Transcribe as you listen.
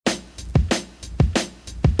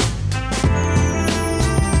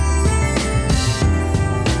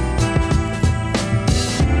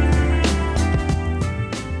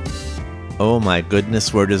Oh my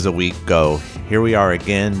goodness, where does a week go? Here we are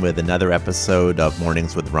again with another episode of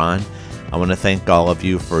Mornings with Ron. I want to thank all of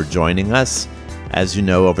you for joining us. As you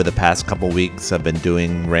know, over the past couple weeks, I've been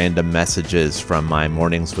doing random messages from my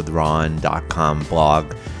morningswithron.com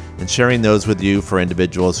blog and sharing those with you for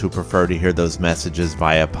individuals who prefer to hear those messages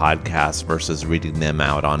via podcast versus reading them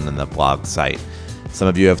out on the blog site. Some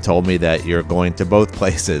of you have told me that you're going to both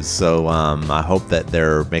places, so I hope that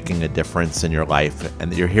they're making a difference in your life and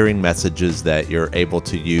that you're hearing messages that you're able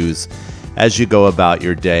to use as you go about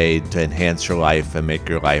your day to enhance your life and make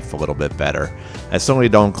your life a little bit better. I certainly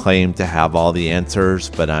don't claim to have all the answers,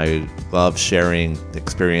 but I love sharing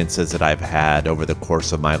experiences that I've had over the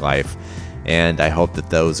course of my life, and I hope that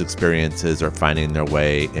those experiences are finding their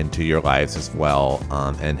way into your lives as well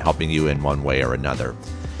and helping you in one way or another.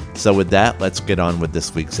 So with that, let's get on with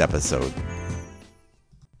this week's episode.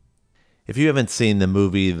 If you haven't seen the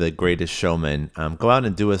movie The Greatest Showman, go out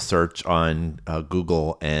and do a search on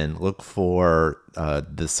Google and look for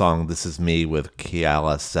the song This Is Me with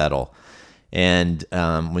Keala Settle. And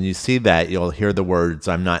when you see that, you'll hear the words,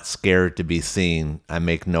 "I'm not scared to be seen. I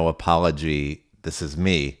make no apology. This is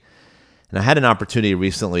me." And I had an opportunity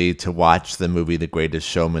recently to watch the movie The Greatest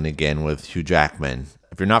Showman again with Hugh Jackman.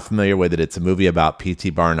 If you're not familiar with it, it's a movie about P.T.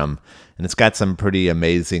 Barnum, and it's got some pretty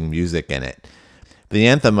amazing music in it. The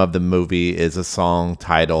anthem of the movie is a song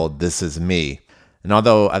titled This Is Me. And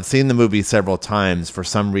although I've seen the movie several times, for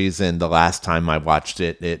some reason, the last time I watched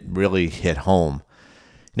it, it really hit home.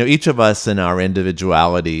 You know, each of us in our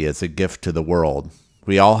individuality is a gift to the world.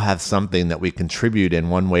 We all have something that we contribute in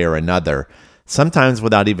one way or another, sometimes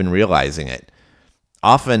without even realizing it.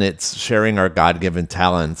 Often it's sharing our God-given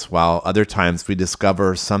talents, while other times we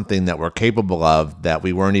discover something that we're capable of that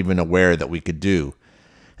we weren't even aware that we could do.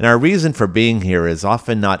 And our reason for being here is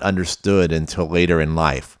often not understood until later in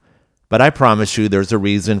life. But I promise you there's a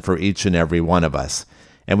reason for each and every one of us.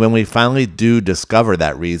 And when we finally do discover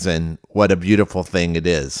that reason, what a beautiful thing it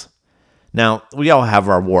is. Now, we all have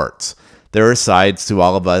our warts. There are sides to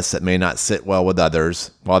all of us that may not sit well with others,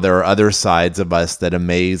 while there are other sides of us that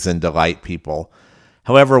amaze and delight people.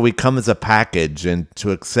 However, we come as a package, and to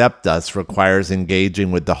accept us requires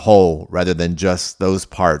engaging with the whole rather than just those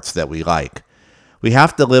parts that we like. We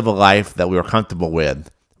have to live a life that we're comfortable with,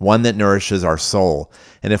 one that nourishes our soul.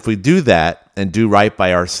 And if we do that and do right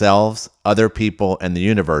by ourselves, other people, and the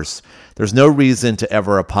universe, there's no reason to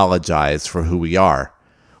ever apologize for who we are.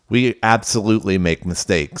 We absolutely make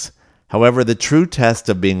mistakes. However, the true test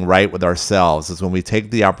of being right with ourselves is when we take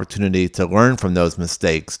the opportunity to learn from those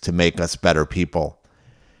mistakes to make us better people.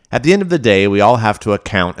 At the end of the day, we all have to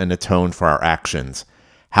account and atone for our actions.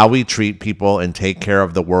 How we treat people and take care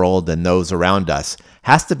of the world and those around us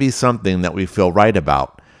has to be something that we feel right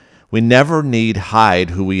about. We never need hide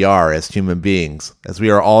who we are as human beings, as we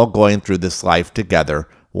are all going through this life together,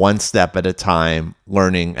 one step at a time,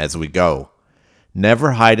 learning as we go.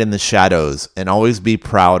 Never hide in the shadows, and always be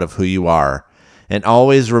proud of who you are. And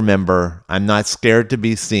always remember, I'm not scared to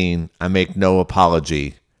be seen. I make no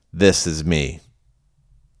apology. This is me.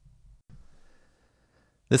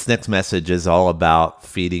 This next message is all about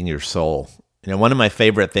feeding your soul. You know, one of my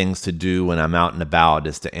favorite things to do when I'm out and about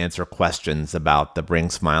is to answer questions about the Bring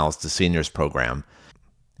Smiles to Seniors program.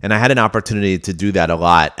 And I had an opportunity to do that a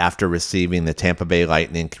lot after receiving the Tampa Bay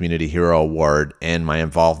Lightning Community Hero Award and my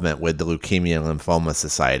involvement with the Leukemia and Lymphoma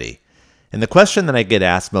Society. And the question that I get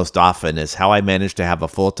asked most often is how I manage to have a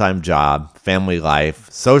full-time job, family life,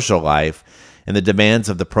 social life, and the demands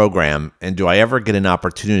of the program, and do I ever get an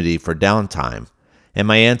opportunity for downtime? And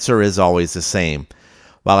my answer is always the same.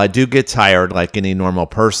 While I do get tired like any normal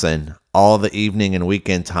person, all the evening and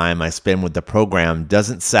weekend time I spend with the program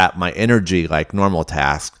doesn't sap my energy like normal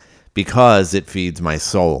tasks because it feeds my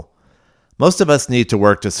soul. Most of us need to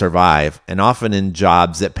work to survive, and often in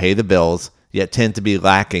jobs that pay the bills, yet tend to be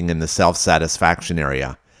lacking in the self-satisfaction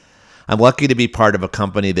area. I'm lucky to be part of a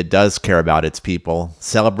company that does care about its people,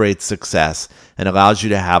 celebrates success, and allows you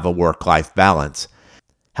to have a work-life balance.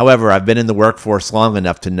 However, I've been in the workforce long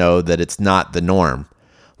enough to know that it's not the norm.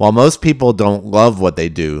 While most people don't love what they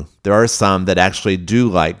do, there are some that actually do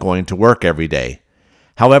like going to work every day.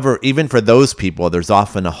 However, even for those people, there's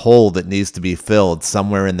often a hole that needs to be filled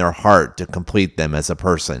somewhere in their heart to complete them as a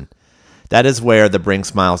person. That is where the Bring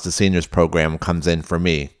Smiles to Seniors program comes in for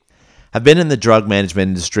me. I've been in the drug management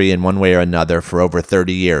industry in one way or another for over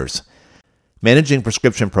 30 years. Managing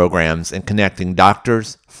prescription programs and connecting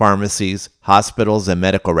doctors, pharmacies, hospitals, and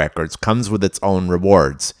medical records comes with its own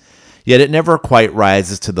rewards. Yet it never quite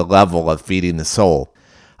rises to the level of feeding the soul.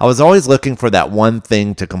 I was always looking for that one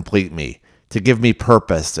thing to complete me, to give me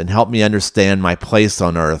purpose and help me understand my place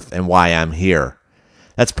on earth and why I'm here.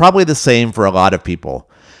 That's probably the same for a lot of people.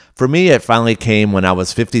 For me, it finally came when I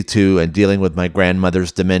was 52 and dealing with my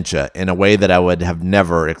grandmother's dementia in a way that I would have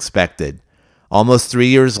never expected. Almost 3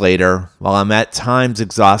 years later, while I'm at times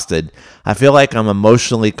exhausted, I feel like I'm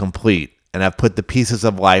emotionally complete and I've put the pieces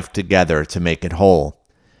of life together to make it whole.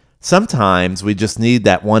 Sometimes we just need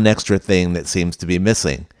that one extra thing that seems to be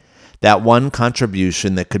missing. That one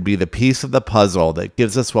contribution that could be the piece of the puzzle that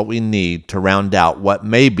gives us what we need to round out what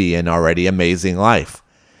may be an already amazing life.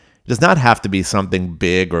 It does not have to be something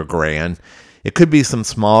big or grand. It could be some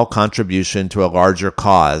small contribution to a larger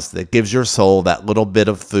cause that gives your soul that little bit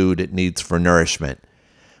of food it needs for nourishment.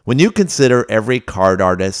 When you consider every card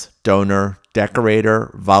artist, donor,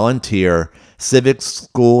 decorator, volunteer, civic,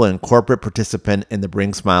 school, and corporate participant in the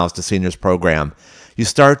Bring Smiles to Seniors program, you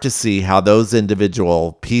start to see how those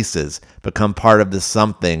individual pieces become part of the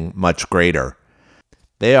something much greater.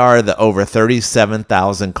 They are the over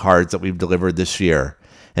 37,000 cards that we've delivered this year,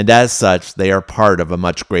 and as such, they are part of a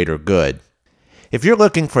much greater good. If you're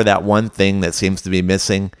looking for that one thing that seems to be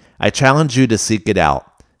missing, I challenge you to seek it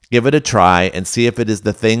out. Give it a try and see if it is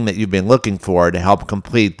the thing that you've been looking for to help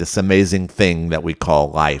complete this amazing thing that we call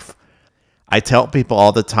life. I tell people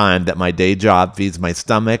all the time that my day job feeds my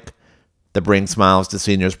stomach, the Bring Smiles to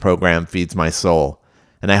Seniors program feeds my soul,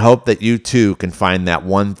 and I hope that you too can find that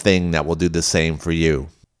one thing that will do the same for you.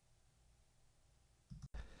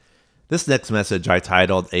 This next message I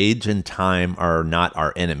titled, Age and Time Are Not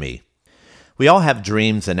Our Enemy. We all have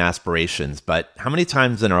dreams and aspirations, but how many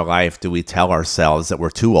times in our life do we tell ourselves that we're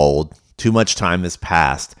too old, too much time has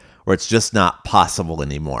passed, or it's just not possible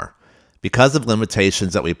anymore? Because of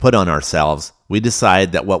limitations that we put on ourselves, we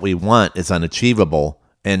decide that what we want is unachievable,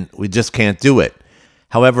 and we just can't do it.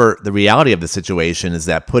 However, the reality of the situation is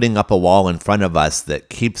that putting up a wall in front of us that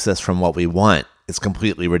keeps us from what we want is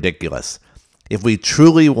completely ridiculous. If we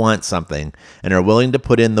truly want something and are willing to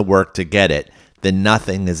put in the work to get it, then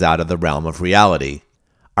nothing is out of the realm of reality.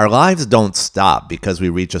 Our lives don't stop because we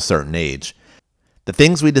reach a certain age. The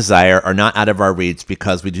things we desire are not out of our reach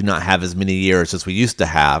because we do not have as many years as we used to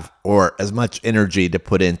have or as much energy to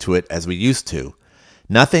put into it as we used to.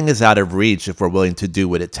 Nothing is out of reach if we're willing to do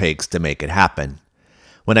what it takes to make it happen.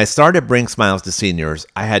 When I started Bring Smiles to Seniors,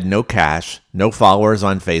 I had no cash, no followers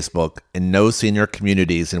on Facebook, and no senior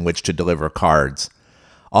communities in which to deliver cards.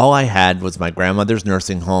 All I had was my grandmother's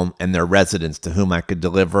nursing home and their residents to whom I could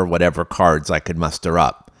deliver whatever cards I could muster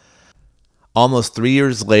up. Almost 3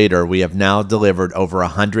 years later, we have now delivered over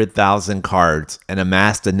 100,000 cards and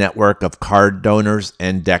amassed a network of card donors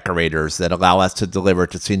and decorators that allow us to deliver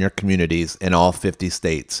to senior communities in all 50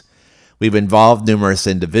 states. We've involved numerous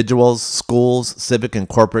individuals, schools, civic and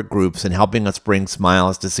corporate groups in helping us bring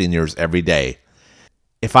smiles to seniors every day.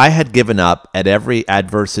 If I had given up at every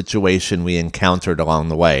adverse situation we encountered along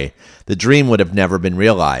the way, the dream would have never been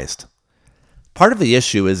realized. Part of the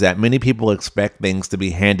issue is that many people expect things to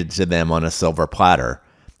be handed to them on a silver platter.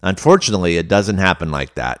 Unfortunately, it doesn't happen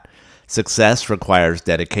like that. Success requires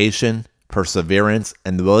dedication, perseverance,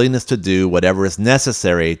 and the willingness to do whatever is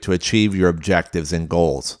necessary to achieve your objectives and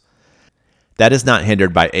goals. That is not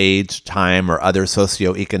hindered by age, time, or other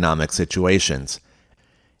socioeconomic situations.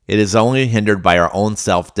 It is only hindered by our own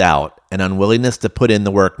self-doubt and unwillingness to put in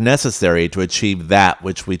the work necessary to achieve that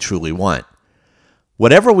which we truly want.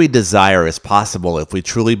 Whatever we desire is possible if we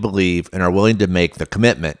truly believe and are willing to make the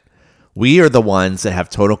commitment. We are the ones that have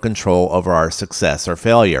total control over our success or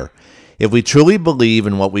failure. If we truly believe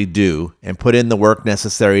in what we do and put in the work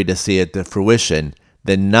necessary to see it to fruition,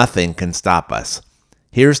 then nothing can stop us.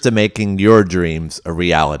 Here's to making your dreams a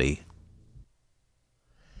reality.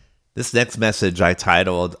 This next message I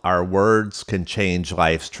titled, Our Words Can Change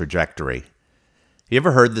Life's Trajectory. You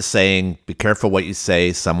ever heard the saying, be careful what you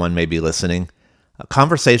say, someone may be listening? A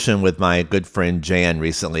conversation with my good friend Jan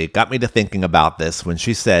recently got me to thinking about this when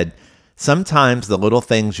she said, sometimes the little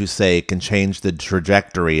things you say can change the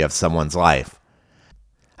trajectory of someone's life.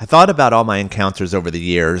 I thought about all my encounters over the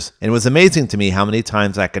years, and it was amazing to me how many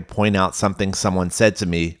times I could point out something someone said to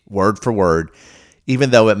me, word for word, even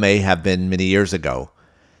though it may have been many years ago.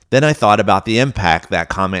 Then I thought about the impact that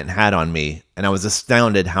comment had on me, and I was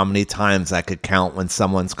astounded how many times I could count when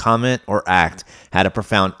someone's comment or act had a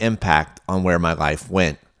profound impact on where my life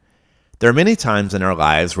went. There are many times in our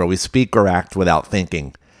lives where we speak or act without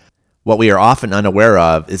thinking. What we are often unaware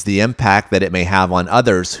of is the impact that it may have on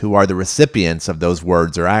others who are the recipients of those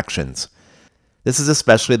words or actions. This is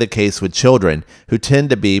especially the case with children who tend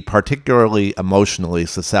to be particularly emotionally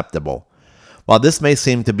susceptible. While this may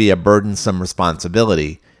seem to be a burdensome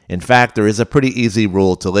responsibility, in fact, there is a pretty easy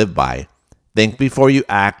rule to live by. Think before you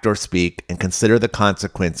act or speak and consider the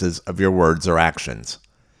consequences of your words or actions.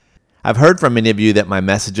 I've heard from many of you that my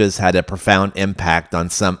messages had a profound impact on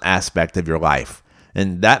some aspect of your life,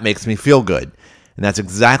 and that makes me feel good. And that's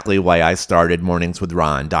exactly why I started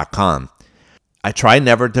morningswithron.com. I try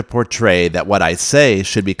never to portray that what I say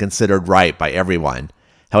should be considered right by everyone.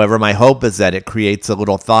 However, my hope is that it creates a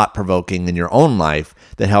little thought-provoking in your own life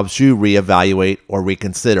that helps you reevaluate or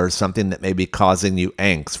reconsider something that may be causing you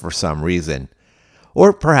angst for some reason.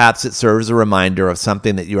 Or perhaps it serves a reminder of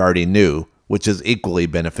something that you already knew, which is equally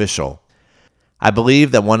beneficial. I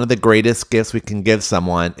believe that one of the greatest gifts we can give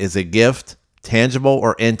someone is a gift, tangible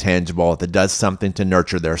or intangible, that does something to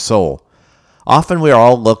nurture their soul. Often we are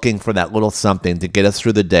all looking for that little something to get us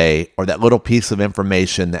through the day, or that little piece of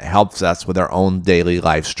information that helps us with our own daily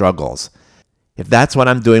life struggles. If that's what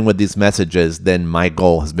I'm doing with these messages, then my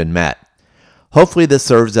goal has been met. Hopefully this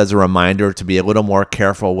serves as a reminder to be a little more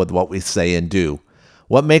careful with what we say and do.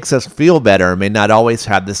 What makes us feel better may not always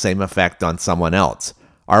have the same effect on someone else.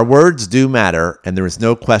 Our words do matter, and there is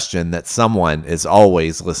no question that someone is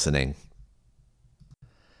always listening.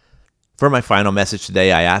 For my final message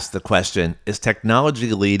today, I asked the question, is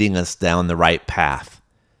technology leading us down the right path?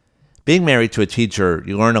 Being married to a teacher,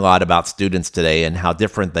 you learn a lot about students today and how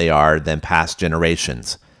different they are than past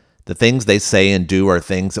generations. The things they say and do are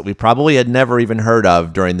things that we probably had never even heard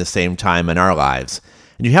of during the same time in our lives.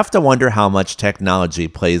 And you have to wonder how much technology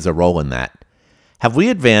plays a role in that. Have we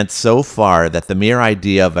advanced so far that the mere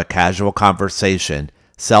idea of a casual conversation,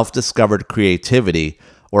 self-discovered creativity,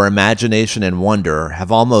 or imagination and wonder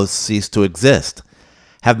have almost ceased to exist?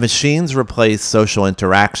 Have machines replaced social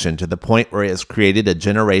interaction to the point where it has created a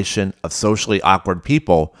generation of socially awkward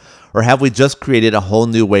people, or have we just created a whole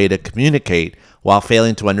new way to communicate while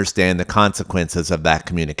failing to understand the consequences of that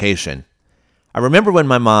communication? I remember when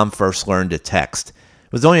my mom first learned to text.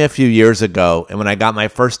 It was only a few years ago, and when I got my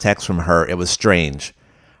first text from her, it was strange.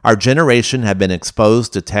 Our generation had been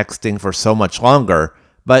exposed to texting for so much longer,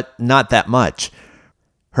 but not that much.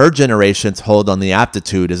 Her generation's hold on the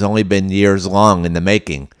aptitude has only been years long in the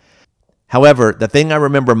making. However, the thing I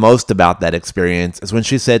remember most about that experience is when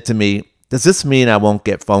she said to me, "Does this mean I won't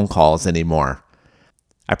get phone calls anymore?"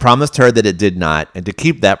 I promised her that it did not, and to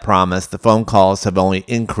keep that promise, the phone calls have only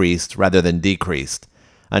increased rather than decreased.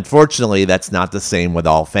 Unfortunately, that's not the same with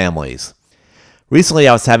all families. Recently,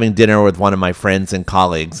 I was having dinner with one of my friends and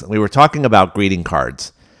colleagues, and we were talking about greeting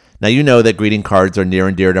cards. Now, you know that greeting cards are near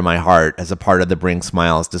and dear to my heart as a part of the Bring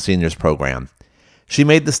Smiles to Seniors program. She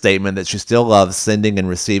made the statement that she still loves sending and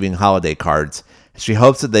receiving holiday cards, and she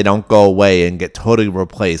hopes that they don't go away and get totally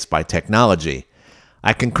replaced by technology.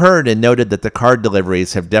 I concurred and noted that the card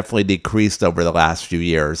deliveries have definitely decreased over the last few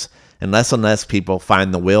years, and less people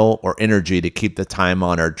find the will or energy to keep the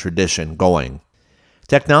time-honored tradition going.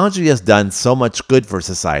 Technology has done so much good for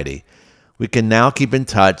society. We can now keep in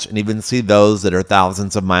touch and even see those that are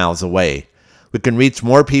thousands of miles away. We can reach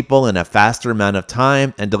more people in a faster amount of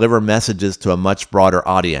time and deliver messages to a much broader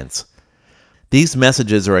audience. These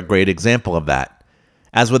messages are a great example of that.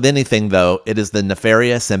 As with anything, though, it is the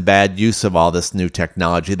nefarious and bad use of all this new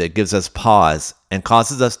technology that gives us pause and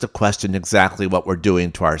causes us to question exactly what we're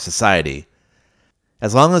doing to our society.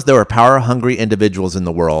 As long as there are power-hungry individuals in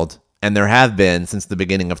the world, and there have been since the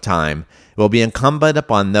beginning of time, it will be incumbent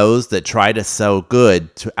upon those that try to sow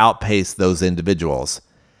good to outpace those individuals.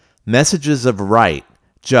 Messages of right,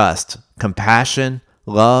 just, compassion,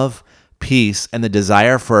 love, peace, and the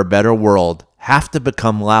desire for a better world have to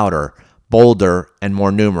become louder, bolder, and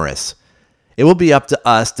more numerous. It will be up to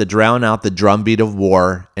us to drown out the drumbeat of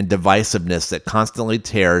war and divisiveness that constantly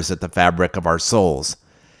tears at the fabric of our souls.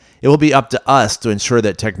 It will be up to us to ensure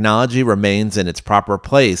that technology remains in its proper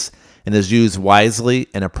place and is used wisely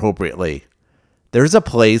and appropriately. There is a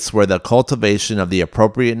place where the cultivation of the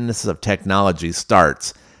appropriateness of technology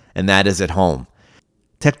starts, and that is at home.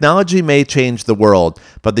 Technology may change the world,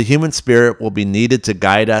 but the human spirit will be needed to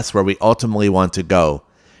guide us where we ultimately want to go.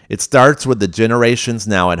 It starts with the generations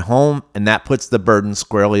now at home, and that puts the burden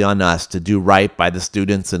squarely on us to do right by the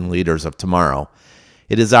students and leaders of tomorrow.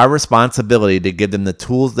 It is our responsibility to give them the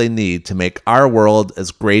tools they need to make our world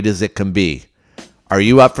as great as it can be. Are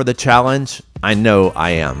you up for the challenge? I know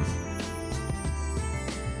I am.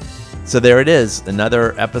 So there it is,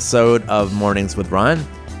 another episode of Mornings with Ron.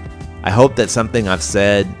 I hope that something I've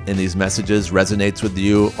said in these messages resonates with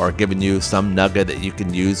you or given you some nugget that you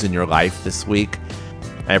can use in your life this week.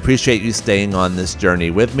 I appreciate you staying on this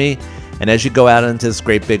journey with me. And as you go out into this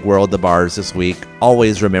great big world of ours this week,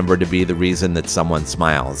 always remember to be the reason that someone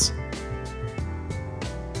smiles.